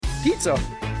Pizza.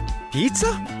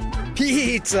 Pizza?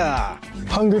 Pizza!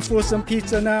 Hungry for some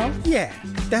pizza now? Yeah,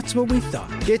 that's what we thought.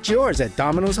 Get yours at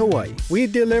Domino's Hawaii. We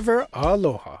deliver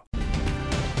aloha.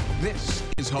 This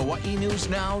is Hawaii News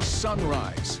Now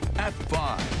Sunrise at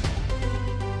 5.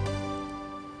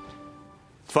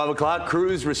 5 o'clock,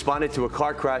 crews responded to a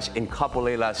car crash in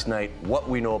Kapolei last night. What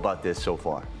we know about this so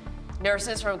far.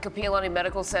 Nurses from Kapiolani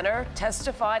Medical Center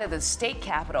testified at the state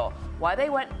capitol why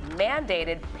they want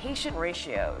mandated patient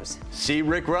ratios. See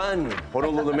Rick run.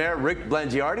 Honolulu Mayor Rick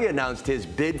Blangiardi announced his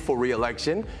bid for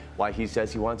re-election, why he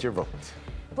says he wants your vote.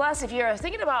 Plus, if you're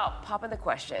thinking about popping the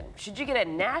question, should you get a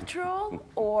natural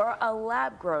or a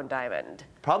lab-grown diamond?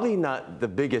 Probably not the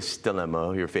biggest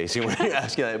dilemma you're facing when you're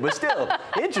asking that, but still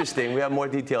interesting. We have more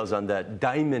details on that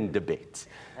diamond debate.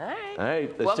 All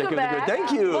right, let's check in with the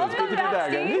Thank you. It's good to be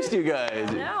back. I missed you guys.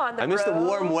 I missed the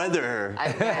warm weather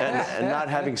and not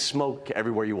having smoke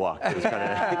everywhere you walk. It was kind of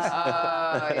nice.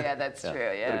 Oh, yeah, that's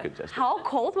true. Yeah. How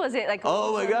cold was it? Like,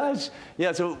 oh my gosh.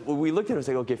 Yeah, so we looked at it, I was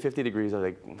like, okay, 50 degrees. I was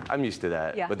like, I'm used to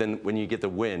that. Yeah. But then when you get the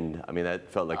wind, I mean,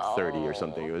 that felt like 30 or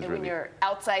something. It was and really. When you're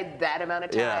outside that amount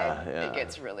of time, it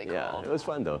gets really cold. Yeah, it was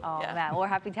fun though. Oh man, we're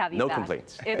happy to have you no back.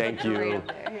 Complaints. Thank you.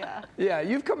 Yeah,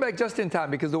 you've come back just in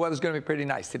time because the weather's going to be pretty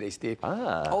nice today, Steve.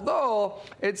 Although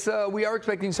it's we are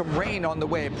expecting some rain on the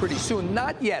way pretty soon.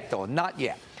 Not yet, though. Not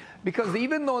yet. Because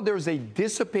even though there's a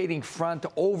dissipating front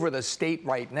over the state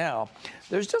right now,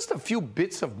 there's just a few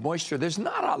bits of moisture. There's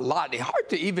not a lot. It's hard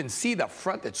to even see the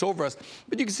front that's over us.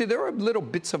 But you can see there are little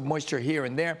bits of moisture here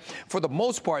and there. For the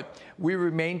most part, we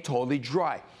remain totally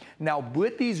dry. Now,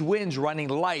 with these winds running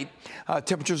light,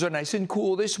 temperatures are nice and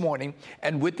cool this morning.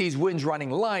 And with these winds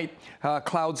running light,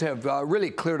 clouds have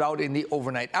really cleared out in the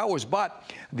overnight hours. But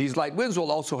these light winds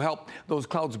will also help those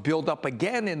clouds build up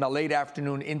again in the late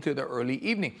afternoon into the early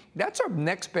evening. That's our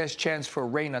next best chance for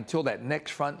rain until that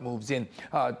next front moves in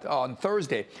on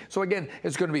Thursday. So again,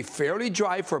 it's going to be fairly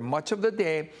dry for much of the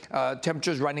day.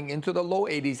 Temperatures running into the low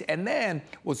 80s. And then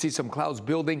we'll see some clouds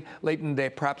building late in the day,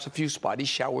 perhaps a few spotty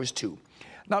showers too.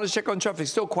 Now let's check on traffic.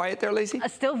 Still quiet there, Lacey?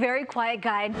 Still very quiet,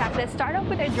 Guy. In fact, let's start off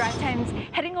with our drive times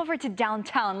heading over to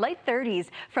downtown. Light 30s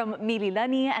from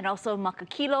Mililani and also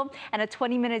Makakilo, and a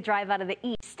 20-minute drive out of the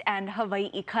east and Hawaii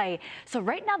Ikai. So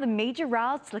right now, the major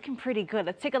routes looking pretty good.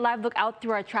 Let's take a live look out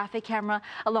through our traffic camera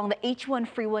along the H1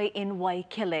 freeway in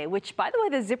Waikele, which, by the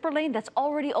way, the zipper lane that's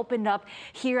already opened up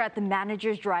here at the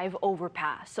Manager's Drive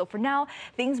overpass. So for now,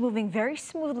 things moving very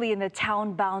smoothly in the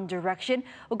town-bound direction.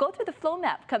 We'll go through the flow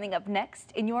map coming up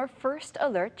next in your First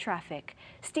Alert traffic.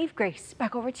 Steve, Grace,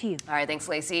 back over to you. All right, thanks,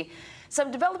 Lacey. Some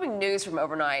developing news from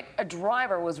overnight. A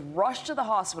driver was rushed to the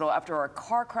hospital after a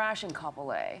car crash in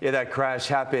Kapolei. Yeah, that crash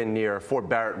happened near Fort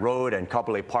Barrett Road and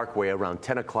Kapolei Parkway around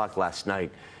 10 o'clock last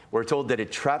night. We're told that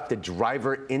it trapped the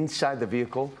driver inside the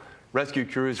vehicle. Rescue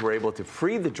crews were able to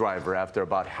free the driver after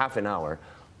about half an hour.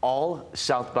 All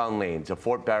southbound lanes of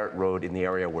Fort Barrett Road in the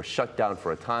area were shut down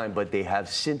for a time, but they have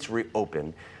since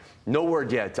reopened. No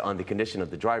word yet on the condition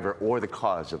of the driver or the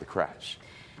cause of the crash.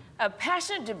 A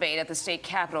passionate debate at the state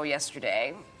capitol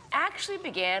yesterday actually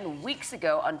began weeks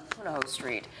ago on Punahou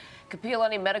Street.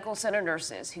 Kapiolani Medical Center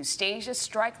nurses who staged a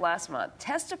strike last month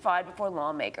testified before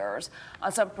lawmakers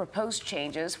on some proposed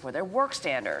changes for their work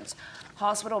standards.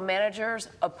 Hospital managers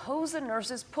oppose the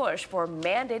nurses' push for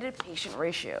mandated patient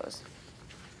ratios.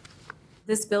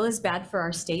 This bill is bad for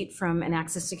our state from an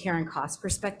access to care and cost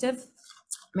perspective.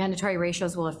 Mandatory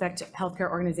ratios will affect healthcare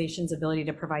organizations' ability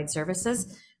to provide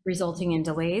services, resulting in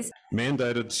delays.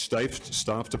 Mandated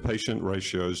staff-to-patient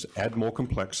ratios add more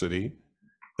complexity.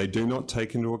 They do not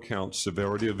take into account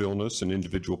severity of illness and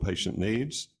individual patient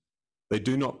needs. They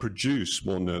do not produce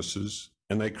more nurses,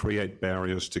 and they create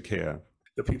barriers to care.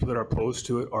 The people that are opposed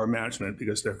to it are management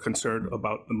because they're concerned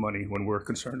about the money when we're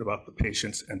concerned about the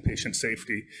patients and patient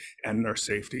safety and nurse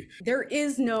safety. There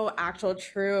is no actual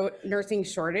true nursing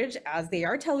shortage, as they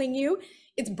are telling you.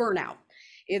 It's burnout.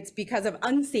 It's because of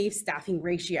unsafe staffing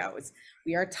ratios.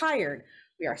 We are tired.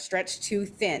 We are stretched too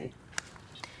thin.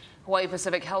 Hawaii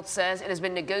Pacific Health says it has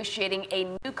been negotiating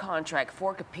a new contract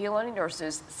for Kapiolani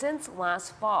nurses since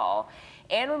last fall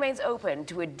and remains open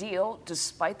to a deal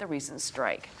despite the recent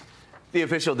strike. The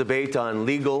official debate on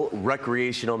legal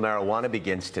recreational marijuana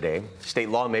begins today. State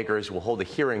lawmakers will hold a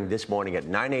hearing this morning at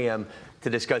 9 a.m. to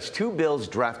discuss two bills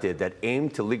drafted that aim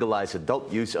to legalize adult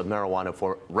use of marijuana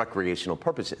for recreational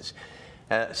purposes.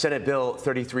 Senate Bill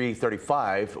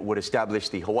 3335 would establish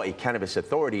the Hawaii Cannabis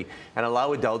Authority and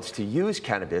allow adults to use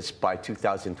cannabis by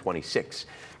 2026.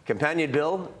 Companion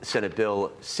bill, Senate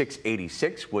Bill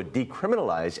 686, would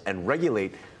decriminalize and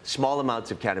regulate small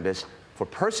amounts of cannabis for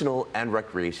personal and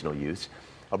recreational use.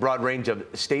 A broad range of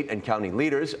state and county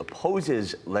leaders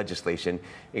opposes legislation,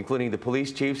 including the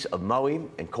police chiefs of Maui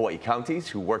and Kauai counties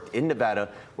who worked in Nevada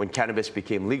when cannabis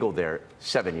became legal there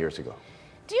 7 years ago.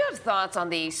 Do you have thoughts on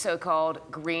the so-called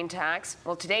green tax?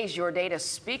 Well, today's your day to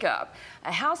speak up.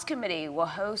 A House committee will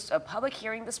host a public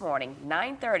hearing this morning,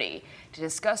 9:30, to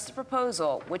discuss the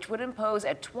proposal, which would impose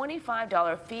a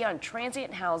 $25 fee on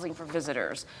transient housing for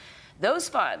visitors. Those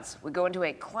funds would go into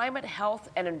a climate, health,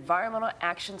 and environmental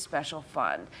action special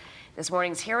fund. This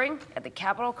morning's hearing at the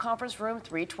Capitol Conference Room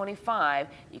 325.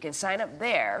 You can sign up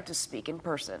there to speak in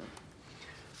person.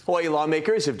 Hawaii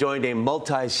lawmakers have joined a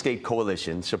multi-state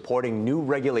coalition supporting new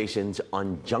regulations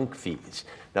on junk fees.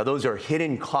 Now, those are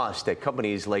hidden costs that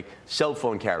companies like cell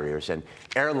phone carriers and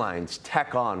airlines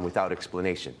tack on without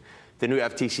explanation. The new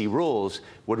FTC rules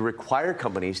would require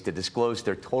companies to disclose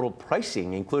their total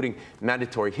pricing, including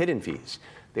mandatory hidden fees.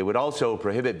 They would also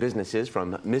prohibit businesses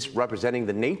from misrepresenting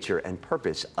the nature and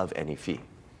purpose of any fee.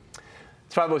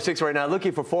 It's 5:06 right now,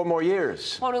 looking for 4 more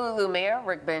years. Honolulu Mayor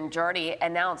Rick Benjardi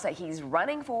announced that he's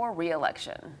running for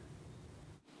re-election.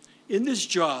 In this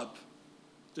job,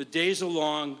 the days are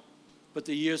long, but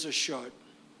the years are short.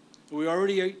 We're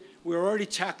already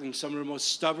tackling some of the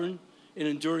most stubborn and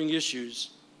enduring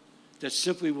issues that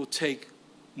simply will take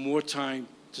more time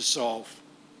to solve.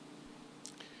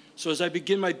 So as I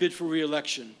begin my bid for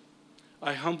re-election,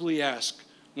 I humbly ask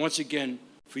once again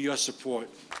for your support.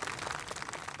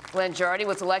 Benjardi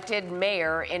was elected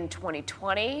mayor in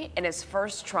 2020 in his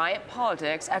first try at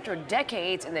politics after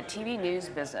decades in the TV news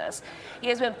business. He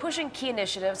has been pushing key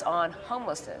initiatives on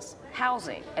homelessness,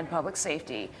 housing, and public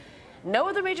safety. No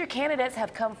other major candidates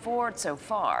have come forward so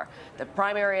far. The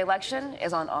primary election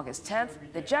is on August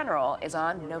 10th. The general is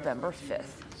on November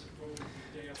 5th.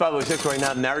 It's 5:06 right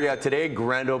now. Marriott today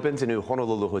grand opens a new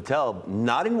Honolulu hotel,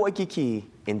 not in Waikiki,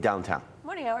 in downtown.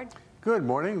 Morning, Howard. Good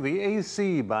morning. The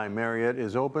AC by Marriott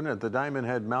is open at the Diamond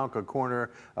Head Malka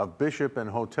corner of Bishop and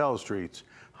Hotel Streets.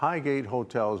 Highgate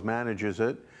Hotels manages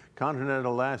it.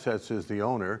 Continental Assets is the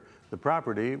owner. The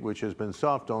property, which has been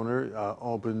soft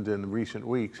opened in recent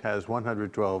weeks, has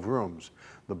 112 rooms.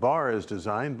 The bar is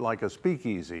designed like a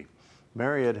speakeasy.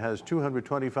 Marriott has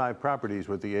 225 properties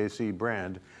with the AC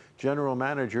brand. General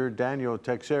Manager Daniel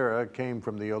Texera came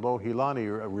from the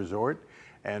Alohilani Resort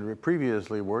and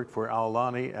previously worked for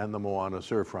Aulani and the Moana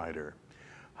Surfrider.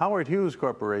 Howard Hughes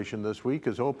Corporation this week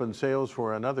has opened sales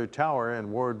for another tower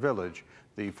in Ward Village,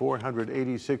 the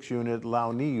 486-unit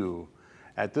Launiu.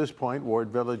 At this point, Ward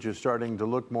Village is starting to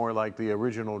look more like the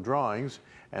original drawings,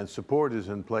 and support is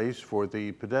in place for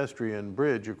the pedestrian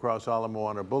bridge across Ala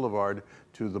Moana Boulevard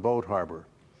to the boat harbor.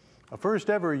 A first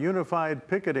ever unified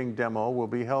picketing demo will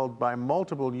be held by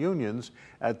multiple unions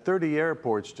at 30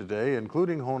 airports today,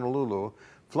 including Honolulu.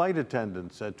 Flight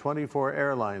attendants at 24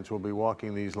 airlines will be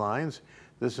walking these lines.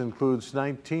 This includes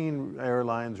 19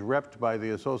 airlines repped by the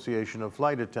Association of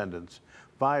Flight Attendants.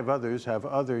 5 others have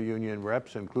other union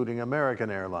reps, including American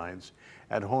Airlines.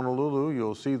 At Honolulu,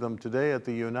 you'll see them today at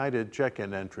the United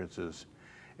check-in entrances.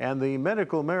 And the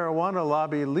medical marijuana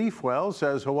lobby Leafwell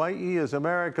says Hawaii is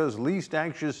America's least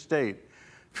anxious state.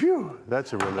 Phew,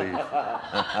 that's a relief.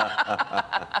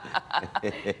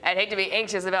 I'd hate to be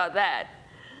anxious about that.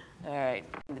 All right,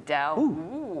 the Dow,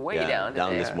 way down today.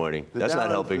 Down this morning. That's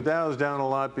not helping. The Dow's down a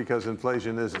lot because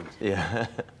inflation isn't. Yeah.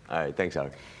 All right, thanks,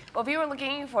 Howard. Well, if you were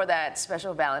looking for that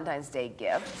special Valentine's Day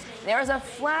gift, there is a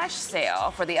flash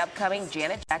sale for the upcoming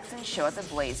Janet Jackson show at the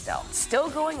Blaisdell. Still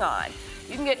going on.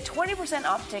 You can get 20%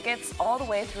 off tickets all the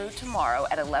way through tomorrow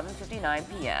at 11:59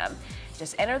 p.m.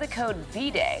 Just enter the code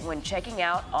VDAY when checking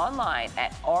out online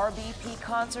at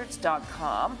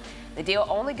rbpconcerts.com. The deal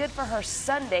only good for her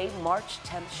Sunday, March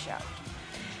 10th show.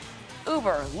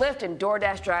 Uber, Lyft, and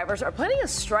DoorDash drivers are planning a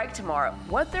strike tomorrow.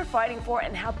 What they're fighting for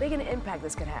and how big an impact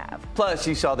this could have. Plus,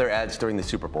 you saw their ads during the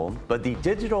Super Bowl, but the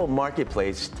digital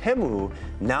marketplace Temu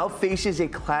now faces a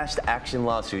class action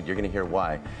lawsuit. You're going to hear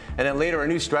why. And then later, a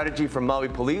new strategy from Maui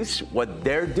Police, what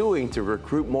they're doing to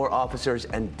recruit more officers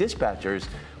and dispatchers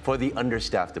for the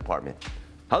understaffed department.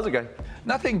 How's it going?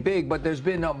 Nothing big, but there's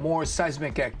been more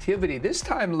seismic activity. This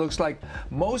time it looks like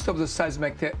most of the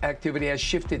seismic activity has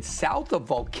shifted south of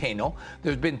Volcano.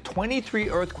 There's been 23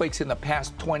 earthquakes in the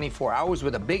past 24 hours,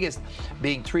 with the biggest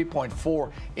being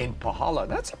 3.4 in Pahala.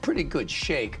 That's a pretty good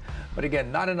shake, but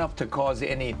again, not enough to cause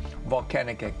any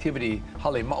volcanic activity.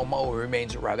 Halemaumau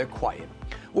remains rather quiet.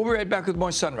 We'll be right back with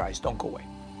more Sunrise. Don't go away.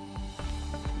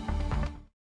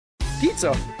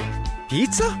 Pizza?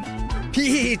 Pizza?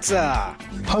 Pizza!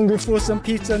 Hungry for some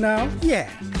pizza now? Yeah,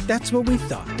 that's what we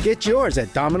thought. Get yours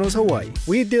at Domino's Hawaii.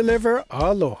 We deliver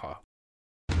aloha.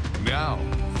 Now,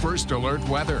 First Alert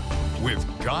weather with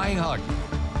Guy Hug.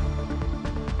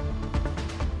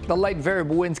 The light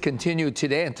variable winds continue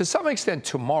today and to some extent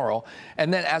tomorrow.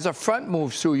 And then as a front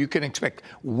moves through, you can expect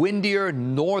windier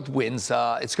north winds.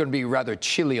 It's going to be rather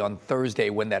chilly on Thursday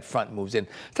when that front moves in.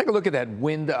 Take a look at that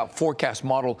wind forecast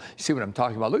model. You see what I'm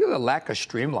talking about? Look at the lack of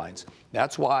streamlines.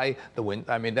 That's why the wind,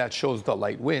 that shows the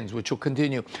light winds, which will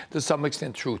continue to some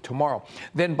extent through tomorrow.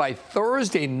 Then by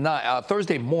Thursday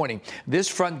morning, this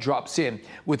front drops in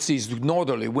with these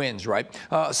northerly winds, right?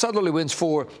 Southerly winds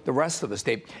for the rest of the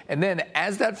state. And then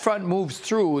as that front moves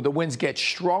through, the winds get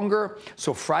stronger.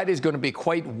 So Friday is going to be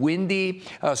quite windy.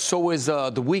 So is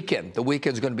the weekend. The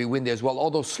weekend is going to be windy as well,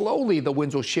 although slowly the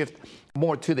winds will shift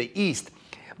more to the east.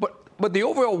 But the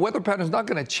overall weather pattern is not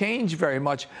going to change very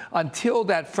much until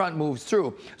that front moves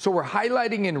through. So we're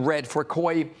highlighting in red for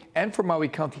Kauai and for Maui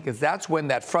County because that's when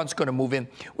that front's going to move in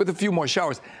with a few more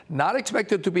showers. Not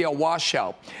expected to be a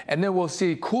washout. And then we'll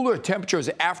see cooler temperatures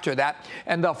after that.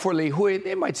 And for Lihue,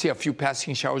 they might see a few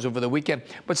passing showers over the weekend.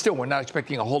 But still, we're not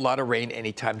expecting a whole lot of rain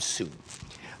anytime soon.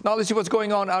 Now let's see what's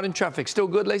going on out in traffic. Still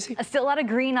good, Lacey? Still a lot of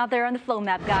green out there on the flow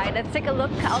map guide. Let's take a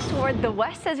look out toward the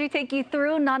west as we take you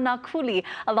through Nanakuli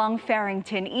along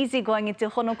Farrington. Easy going into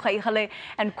Honokaihale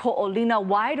and Ko'olina,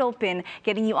 wide open,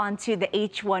 getting you onto the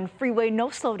H1 freeway. No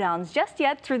slowdowns just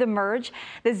yet through the merge.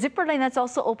 The zipper lane that's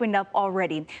also opened up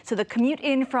already. So the commute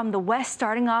in from the west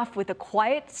starting off with a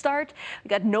quiet start. We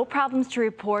got no problems to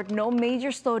report, no major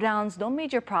slowdowns, no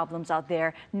major problems out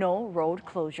there, no road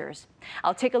closures.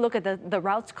 I'll take a look at the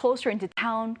routes closer into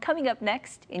town coming up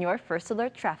next in your First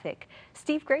Alert Traffic.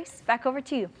 Steve, Grace, back over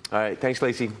to you. All right, thanks,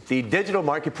 Lacey. The digital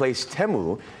marketplace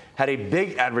Temu had a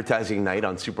big advertising night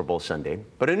on Super Bowl Sunday,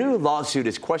 but a new lawsuit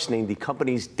is questioning the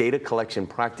company's data collection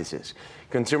practices.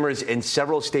 Consumers in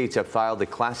several states have filed a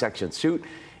class action suit.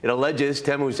 It alleges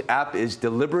Temu's app is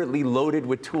deliberately loaded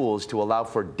with tools to allow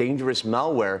for dangerous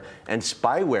malware and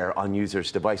spyware on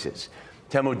users' devices.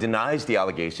 Temu denies the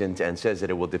allegations and says that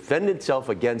it will defend itself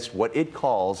against what it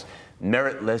calls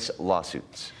meritless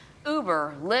lawsuits.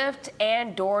 Uber, Lyft,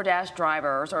 and DoorDash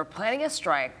drivers are planning a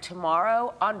strike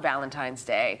tomorrow on Valentine's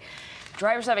Day.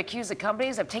 Drivers have accused the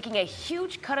companies of taking a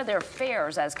huge cut of their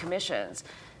fares as commissions.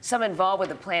 Some involved with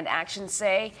the planned action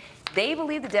say they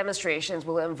believe the demonstrations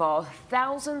will involve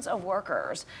thousands of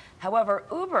workers. However,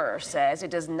 Uber says it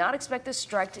does not expect the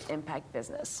strike to impact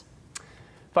business.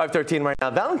 5:13 right now.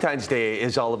 Valentine's Day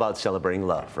is all about celebrating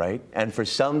love, right? And for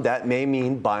some, that may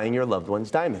mean buying your loved one's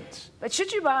diamonds. But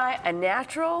should you buy a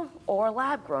natural or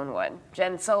lab-grown one?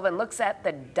 Jen Sullivan looks at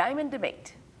the diamond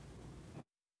debate.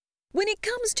 When it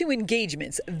comes to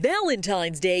engagements,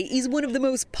 Valentine's Day is one of the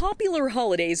most popular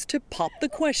holidays to pop the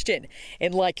question.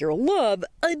 And like your love,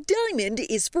 a diamond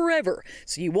is forever,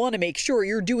 so you want to make sure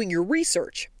you're doing your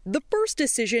research. The first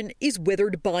decision is whether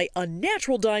to buy a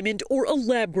natural diamond or a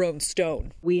lab-grown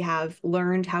stone. We have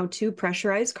learned how to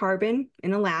pressurize carbon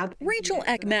in a lab. Rachel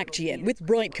Akmakjian with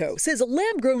Brightco says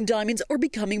lab-grown diamonds are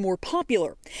becoming more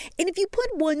popular. And if you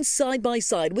put one side by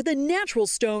side with a natural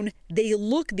stone, they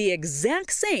look the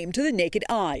exact same to the naked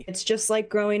eye. It's just like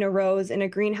growing a rose in a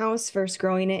greenhouse versus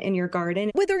growing it in your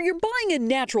garden. Whether you're buying a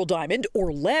natural diamond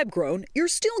or lab-grown, you're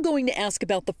still going to ask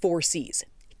about the 4 C's.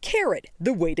 Carat,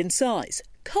 the weight and size.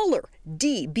 Color,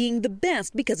 D being the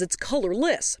best because it's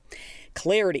colorless.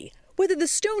 Clarity, whether the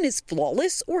stone is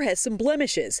flawless or has some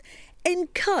blemishes.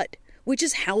 And cut, which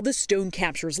is how the stone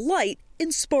captures light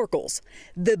and sparkles.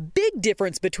 The big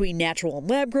difference between natural and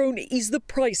lab-grown is the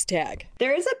price tag.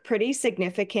 There is a pretty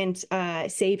significant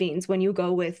savings when you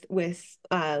go with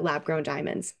lab-grown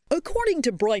diamonds. According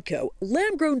to Brightco,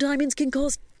 lab-grown diamonds can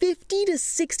cost 50 to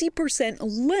 60%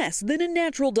 less than a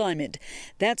natural diamond.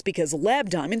 That's because lab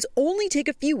diamonds only take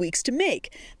a few weeks to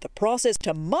make. The process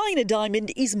to mine a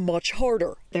diamond is much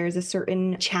harder. There's a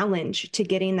certain challenge to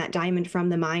getting that diamond from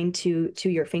the mine to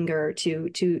your finger to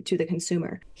the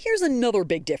consumer. Here's another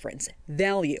big difference: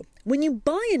 value. When you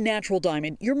buy a natural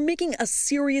diamond, you're making a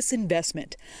serious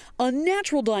investment. A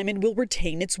natural diamond will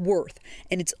retain its worth,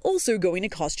 and it's also going to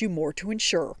cost you more to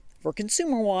insure. For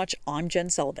Consumer Watch, I'm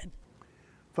Jen Sullivan.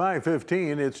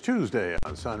 5:15, it's Tuesday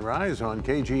on Sunrise on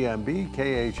KGMB,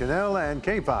 KHNL, and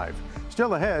K5.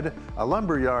 Still ahead, a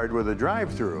lumberyard with a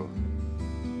drive-through.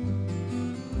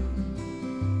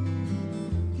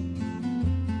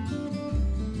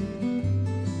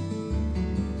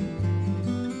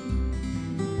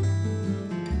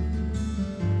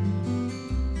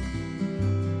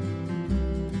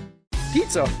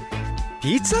 Pizza.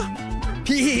 Pizza?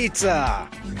 Pizza!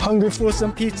 Hungry for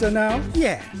some pizza now?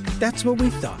 Yeah, that's what we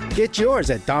thought. Get yours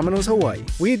at Domino's Hawaii.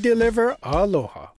 We deliver aloha.